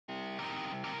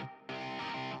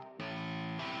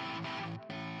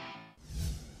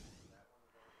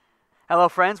Hello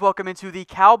friends, welcome into the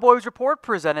Cowboys Report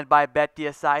presented by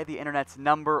BetDSI, the internet's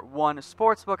 #1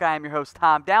 sportsbook. I am your host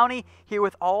Tom Downey, here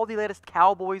with all the latest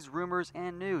Cowboys rumors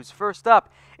and news. First up,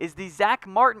 is the Zack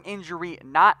Martin injury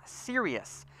not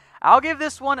serious? I'll give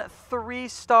this one 3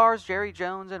 stars. Jerry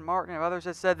Jones and Martin and others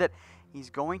have said that he's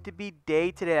going to be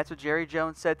day-to-day. That's what Jerry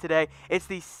Jones said today. It's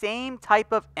the same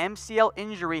type of MCL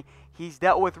injury he's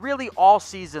dealt with really all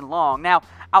season long. Now,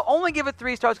 I'll only give it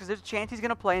 3 stars because there's a chance he's going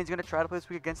to play and he's going to try to play this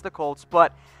week against the Colts,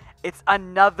 but it's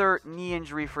another knee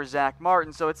injury for Zack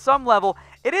Martin. So at some level,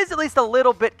 it is at least a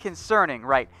little bit concerning,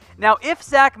 right? Now, if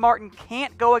Zack Martin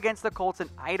can't go against the Colts, and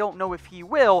I don't know if he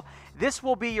will, this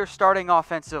will be your starting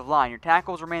offensive line. Your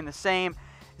tackles remain the same.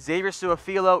 Xavier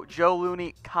Su'a-Filo, Joe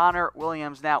Looney, Connor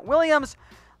Williams. Now, Williams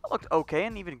looked okay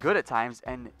and even good at times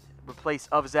and replace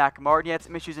of Zack Martin. He had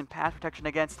some issues in pass protection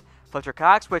against Fletcher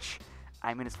Cox, which,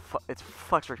 I mean, it's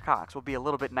Fletcher Cox. Will be a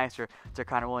little bit nicer to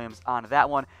Connor Williams on that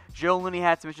one. Joe Looney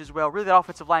had some issues as well. Really, the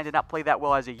offensive line did not play that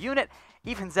well as a unit.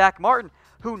 Even Zack Martin,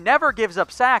 who never gives up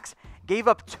sacks, gave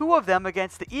up 2 of them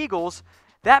against the Eagles.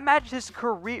 That matched his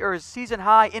career or his season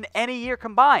high in any year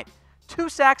combined. 2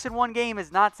 sacks in 1 game is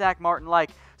not Zack Martin-like.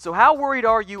 So how worried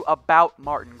are you about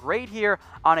Martin? Grade here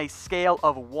on a scale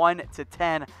of 1 to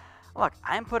 10. Look,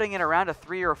 I'm putting it around a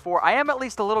 3 or a 4. I am at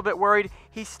least a little bit worried.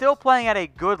 He's still playing at a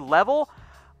good level,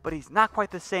 but he's not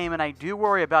quite the same, and I do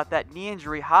worry about that knee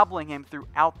injury hobbling him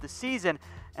throughout the season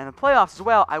and the playoffs as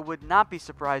well. I would not be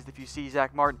surprised if you see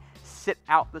Zack Martin sit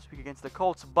out this week against the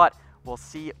Colts, but we'll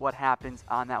see what happens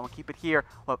on that one. Keep it here.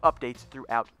 We'll have updates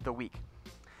throughout the week.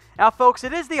 Now, folks,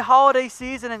 it is the holiday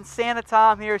season, and Santa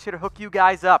Tom here is here to hook you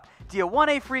guys up. Do you want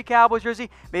a free Cowboys jersey?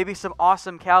 Maybe some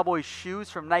awesome Cowboys shoes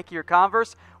from Nike or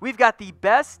Converse? We've got the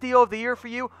best deal of the year for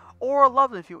you, or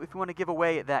love it if you want to give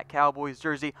away that Cowboys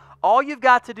jersey. All you've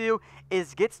got to do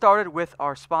is get started with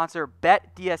our sponsor,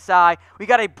 BetDSI. We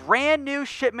got a brand new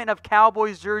shipment of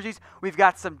Cowboys jerseys. We've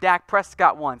got some Dak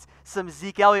Prescott ones, some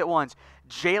Zeke Elliott ones,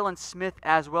 Jalen Smith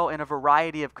as well in a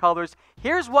variety of colors.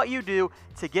 Here's what you do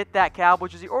to get that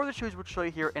Cowboys jersey or the shoes we'll show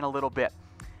you here in a little bit.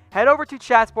 Head over to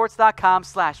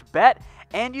chatsports.com/bet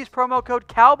and use promo code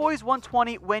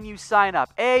Cowboys120 when you sign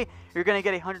up. You're going to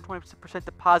get a 120%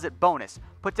 deposit bonus.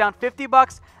 Put down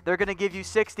 $50, they're going to give you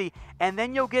 $60, and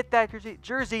then you'll get that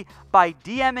jersey by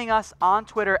DMing us on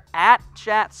Twitter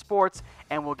 @chatsports,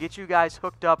 and we'll get you guys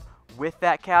hooked up with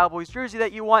that Cowboys jersey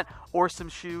that you want or some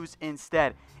shoes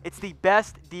instead. It's the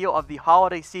best deal of the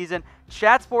holiday season.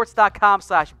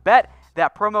 Chatsports.com/bet.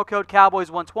 That promo code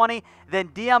Cowboys120. Then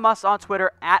DM us on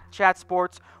Twitter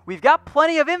 @chatsports. We've got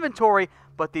plenty of inventory,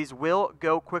 but these will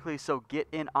go quickly, so get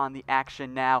in on the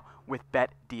action now with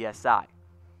BetDSI. All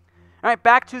right,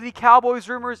 back to the Cowboys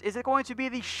rumors. Is it going to be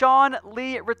the Sean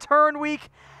Lee return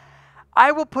week?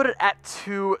 I will put it at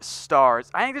 2 stars.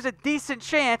 I think there's a decent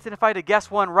chance, and if I had to guess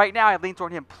one right now, I'd lean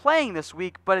toward him playing this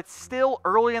week, but it's still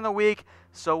early in the week,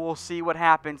 so we'll see what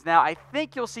happens. Now, I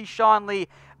think you'll see Sean Lee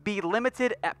be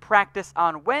limited at practice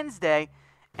on Wednesday,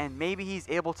 and maybe he's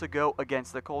able to go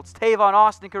against the Colts. Tavon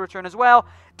Austin could return as well.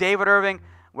 David Irving,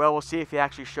 well, we'll see if he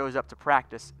actually shows up to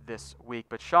practice this week.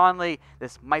 But Sean Lee,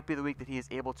 this might be the week that he is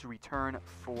able to return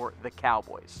for the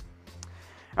Cowboys.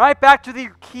 All right, back to the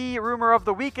key rumor of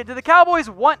the weekend. Do the Cowboys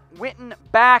want Witten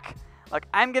back? Look,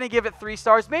 I'm going to give it 3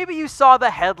 stars. Maybe you saw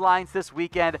the headlines this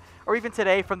weekend or even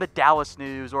today from the Dallas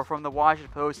News or from the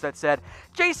Washington Post that said,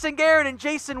 Jason Garrett and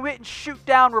Jason Witten shoot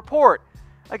down report.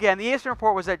 Again, the ESPN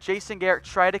report was that Jason Garrett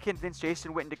tried to convince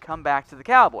Jason Witten to come back to the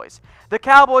Cowboys. The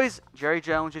Cowboys, Jerry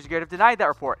Jones, Jason Garrett have denied that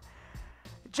report.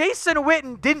 Jason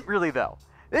Witten didn't really, though.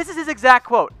 This is his exact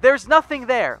quote. There's nothing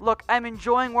there. Look, I'm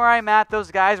enjoying where I'm at. Those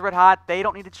guys are red hot. They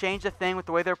don't need to change a thing with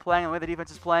the way they're playing and the way the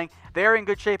defense is playing. They're in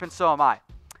good shape, and so am I.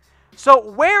 So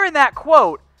where in that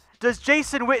quote does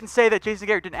Jason Witten say that Jason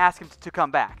Garrett didn't ask him to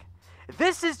come back?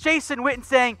 This is Jason Witten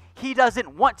saying he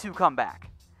doesn't want to come back.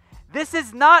 This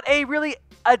is not a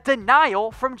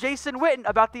denial from Jason Witten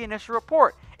about the initial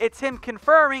report. It's him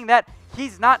confirming that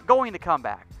he's not going to come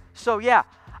back. So yeah,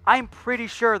 I'm pretty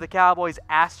sure the Cowboys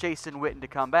asked Jason Witten to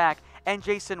come back, and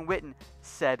Jason Witten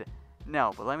said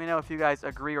no. But let me know if you guys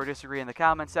agree or disagree in the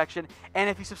comment section. And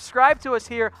if you subscribe to us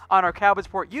here on our Cowboys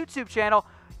Report YouTube channel,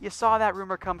 you saw that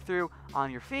rumor come through on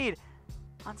your feed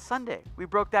on Sunday. We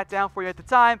broke that down for you at the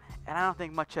time, and I don't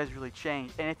think much has really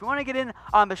changed. And if you want to get in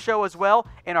on the show as well,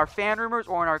 in our fan rumors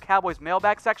or in our Cowboys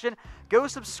mailbag section, go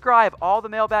subscribe. All the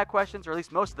mailbag questions, or at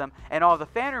least most of them, and all the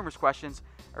fan rumors questions,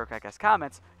 or I guess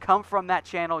comments, come from that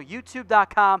channel,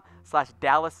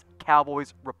 youtube.com/Dallas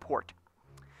Cowboys Report.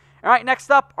 All right,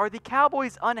 next up, are the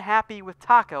Cowboys unhappy with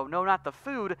Taco? No, not the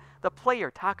food, the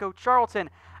player, Taco Charlton.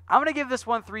 I'm going to give this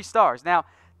one 3 stars. Now,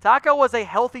 Taco was a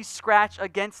healthy scratch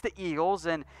against the Eagles,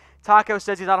 and Taco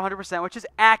says he's not 100%, which is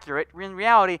accurate. In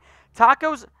reality,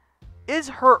 Taco's is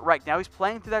hurt right now. He's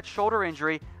playing through that shoulder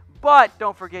injury, but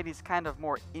don't forget he's kind of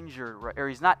more injured, or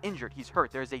he's not injured, he's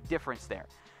hurt. There's a difference there.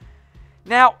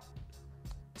 Now,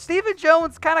 Stephen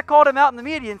Jones kind of called him out in the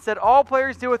media and said all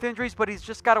players deal with injuries, but he's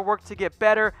just got to work to get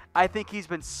better. I think he's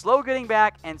been slow getting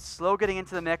back and slow getting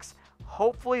into the mix.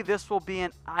 Hopefully this will be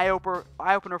an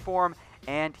eye-opener for him,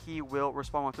 and he will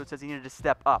respond once it says he needed to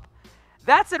step up.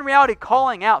 That's in reality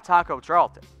calling out Taco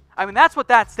Charlton. I mean, that's what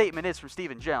that statement is from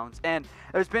Stephen Jones. And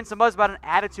there's been some buzz about an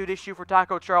attitude issue for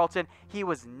Taco Charlton. He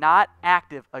was not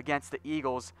active against the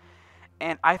Eagles.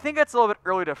 And I think it's a little bit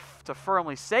early to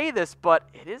firmly say this, but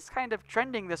it is kind of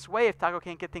trending this way if Taco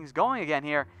can't get things going again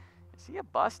here. Is he a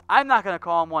bust? I'm not going to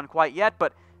call him one quite yet,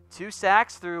 but 2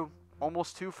 sacks through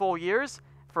almost 2 full years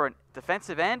for a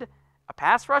defensive end, a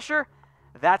pass rusher,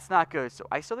 that's not good. So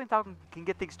I still think Taco can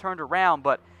get things turned around,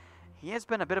 but he has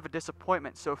been a bit of a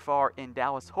disappointment so far in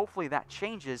Dallas. Hopefully that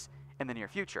changes in the near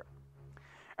future.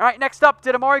 All right, next up,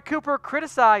 did Amari Cooper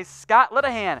criticize Scott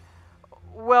Linehan?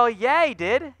 Well, yeah, he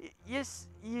did. You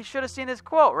should have seen his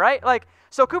quote, right?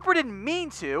 So Cooper didn't mean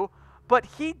to, but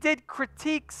he did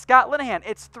critique Scott Linehan.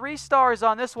 It's 3 stars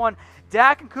on this one.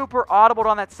 Dak and Cooper audibled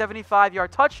on that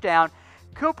 75-yard touchdown.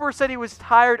 Cooper said he was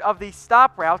tired of the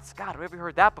stop routes. God, have we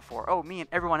heard that before? Oh, me and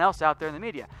everyone else out there in the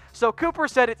media. So Cooper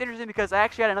said it's interesting because I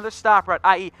actually had another stop route,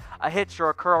 i.e. a hitch or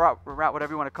a curl route,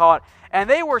 whatever you want to call it, and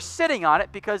they were sitting on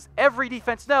it because every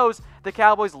defense knows the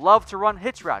Cowboys love to run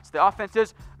hitch routes. The offense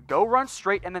is go run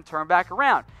straight and then turn back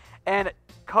around. And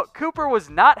Cooper was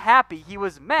not happy. He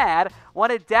was mad,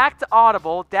 wanted Dak to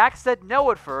audible. Dak said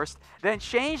no at first, then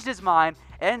changed his mind,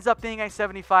 ends up being a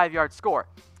 75-yard score.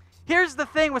 Here's the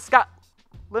thing with Scott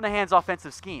Linehan's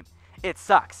offensive scheme. It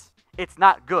sucks. It's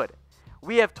not good.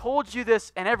 We have told you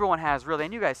this, and everyone has, really,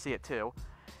 and you guys see it too.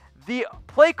 The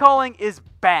play calling is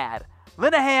bad.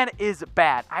 Linehan is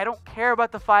bad. I don't care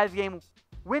about the 5-game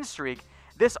win streak.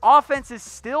 This offense is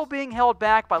still being held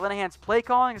back by Linehan's play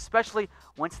calling, especially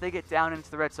once they get down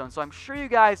into the red zone. So I'm sure you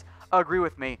guys agree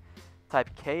with me. Type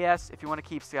KS if you want to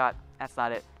keep Scott. That's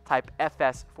not it. Type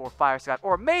FS for fire Scott.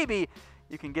 Or maybe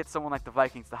you can get someone like the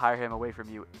Vikings to hire him away from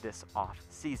you this off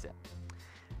season.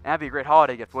 That'd be a great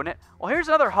holiday gift, wouldn't it? Well, here's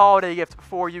another holiday gift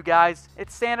for you guys.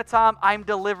 It's Santa Tom. I'm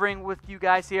delivering with you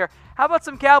guys here. How about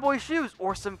some Cowboys shoes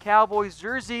or some Cowboys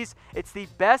jerseys? It's the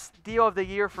best deal of the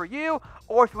year for you,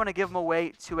 or if you want to give them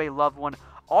away to a loved one.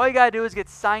 All you got to do is get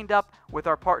signed up with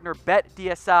our partner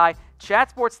BetDSI,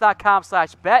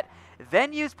 chatsports.com/bet.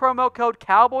 Then use promo code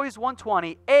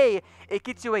Cowboys120. It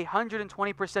gets you a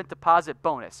 120% deposit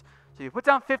bonus. So you put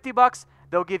down $50,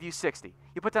 they'll give you $60.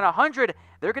 You put down $100,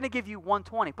 they're going to give you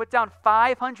 $120. Put down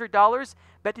 $500,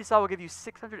 BetDSI will give you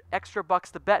 $600 extra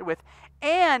bucks to bet with,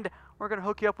 and we're going to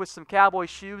hook you up with some Cowboy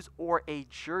shoes or a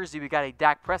jersey. We got a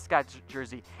Dak Prescott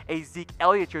jersey, a Zeke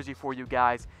Elliott jersey for you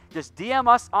guys. Just DM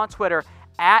us on Twitter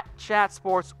at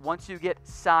ChatSports once you get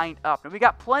signed up. And we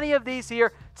got plenty of these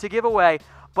here to give away,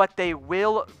 but they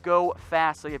will go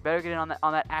fast, so you better get in on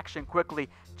that action quickly.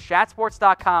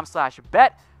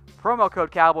 Chatsports.com/bet. Promo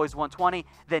code Cowboys120.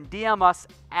 Then DM us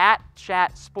at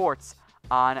ChatSports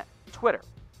on Twitter.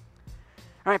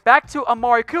 All right, back to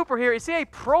Amari Cooper here. Is he a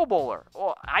Pro Bowler?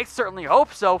 Well, I certainly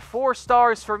hope so. 4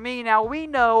 stars for me. Now, we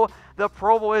know the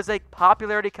Pro Bowl is a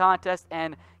popularity contest,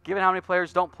 and given how many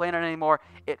players don't play in it anymore,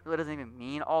 it really doesn't even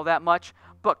mean all that much.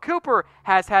 But Cooper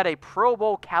has had a Pro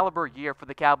Bowl caliber year for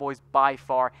the Cowboys by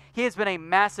far. He has been a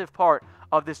massive part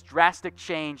of this drastic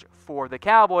change for the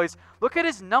Cowboys. Look at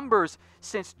his numbers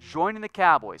since joining the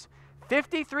Cowboys.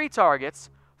 53 targets,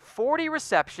 40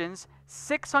 receptions,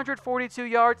 642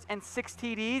 yards, and 6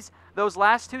 TDs. Those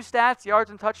last 2 stats, yards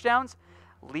and touchdowns,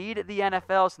 lead the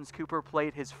NFL since Cooper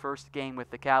played his first game with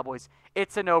the Cowboys.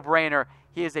 It's a no-brainer.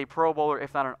 He is a Pro Bowler,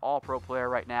 if not an all-pro player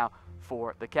right now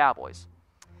for the Cowboys.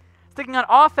 Sticking on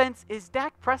offense, is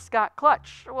Dak Prescott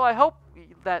clutch? Well, I hope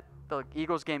that the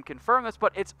Eagles game confirmed this,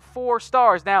 but it's 4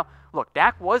 stars. Now, look,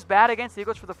 Dak was bad against the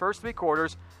Eagles for the first 3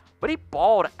 quarters, but he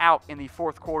balled out in the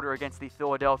 4th quarter against the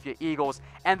Philadelphia Eagles,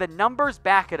 and the numbers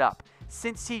back it up.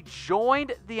 Since he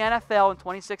joined the NFL in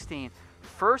 2016,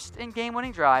 first in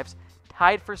game-winning drives,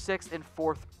 tied for 6th in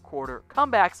 4th quarter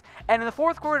comebacks, and in the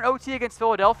 4th quarter in OT against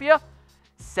Philadelphia,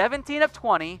 17 of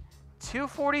 20,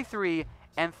 243,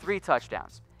 and 3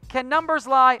 touchdowns. Can numbers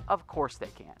lie? Of course they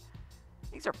can.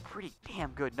 These are pretty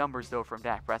damn good numbers, though, from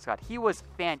Dak Prescott. He was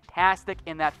fantastic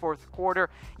in that 4th quarter.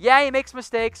 Yeah, he makes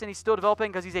mistakes, and he's still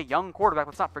developing because he's a young quarterback.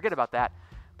 Let's not forget about that.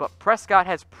 But Prescott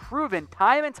has proven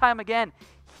time and time again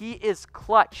he is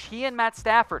clutch. He and Matt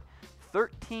Stafford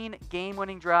 13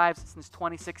 game-winning drives since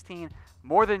 2016,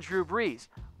 more than Drew Brees,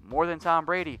 more than Tom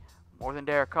Brady, more than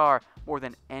Derek Carr, more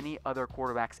than any other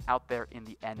quarterbacks out there in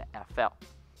the NFL.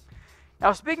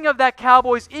 Now, speaking of that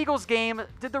Cowboys-Eagles game,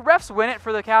 did the refs win it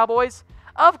for the Cowboys?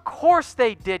 Of course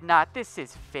they did not. This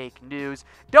is fake news.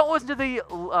 Don't listen to the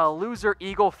loser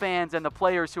Eagle fans and the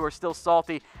players who are still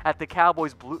salty at the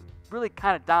Cowboys really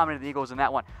kind of dominated the Eagles in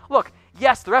that one. Look,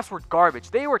 yes, the refs were garbage.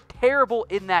 They were terrible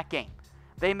in that game.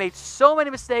 They made so many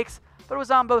mistakes, but it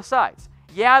was on both sides.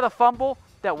 Yeah, the fumble,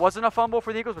 that wasn't a fumble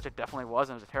for the Eagles, which it definitely was,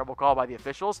 and it was a terrible call by the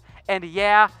officials. And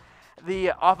yeah,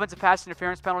 the offensive pass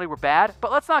interference penalty were bad,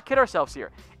 but let's not kid ourselves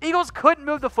here. Eagles couldn't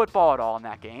move the football at all in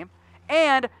that game.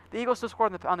 And the Eagles still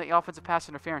scored on the offensive pass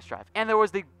interference drive. And there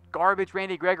was the garbage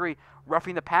Randy Gregory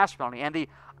roughing the pass penalty and the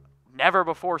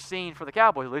never-before-seen, for the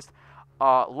Cowboys at least,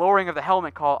 lowering of the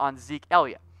helmet call on Zeke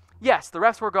Elliott. Yes, the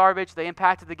refs were garbage. They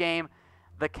impacted the game.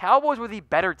 The Cowboys were the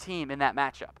better team in that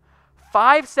matchup.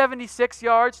 576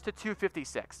 yards to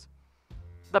 256.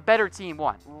 The better team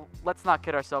won. Let's not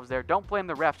kid ourselves there. Don't blame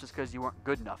the refs just because you weren't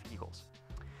good enough, Eagles.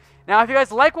 Now, if you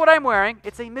guys like what I'm wearing,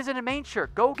 it's a Mizzen and Main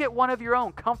shirt. Go get one of your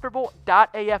own.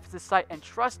 Comfortable.af is the site, and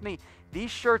trust me, these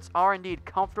shirts are indeed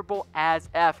comfortable as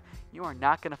F. You are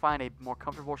not going to find a more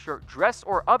comfortable shirt, dress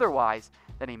or otherwise,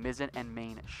 than a Mizzen and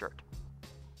Main shirt.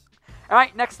 All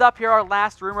right, next up here, our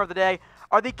last rumor of the day.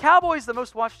 Are the Cowboys the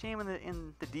most watched team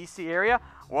in the D.C. area?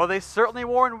 Well, they certainly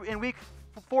were in Week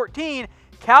 14.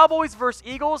 Cowboys versus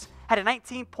Eagles had a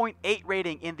 19.8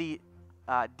 rating in the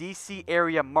D.C.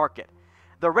 area market.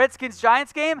 The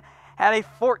Redskins-Giants game had a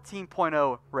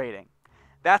 14.0 rating.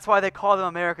 That's why they call them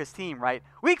America's team, right?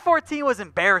 Week 14 was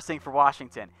embarrassing for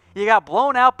Washington. You got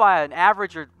blown out by an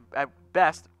average, or at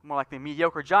best, more like the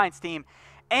mediocre Giants team,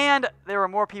 and there were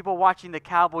more people watching the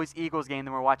Cowboys-Eagles game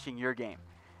than were watching your game.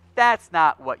 That's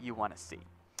not what you want to see.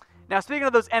 Now, speaking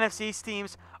of those NFC East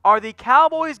teams, are the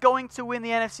Cowboys going to win the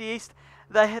NFC East?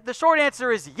 The short answer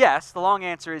is yes. The long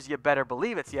answer is you better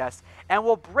believe it's yes. And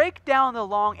we'll break down the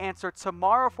long answer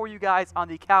tomorrow for you guys on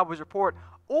the Cowboys Report.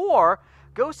 Or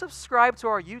go subscribe to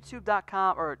our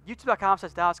youtube.com or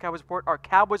youtube.com/Dallas Cowboys Report, our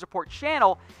Cowboys Report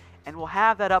channel, and we'll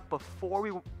have that up before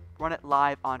we run it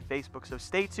live on Facebook. So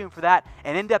stay tuned for that.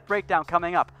 An in-depth breakdown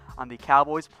coming up on the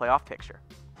Cowboys playoff picture.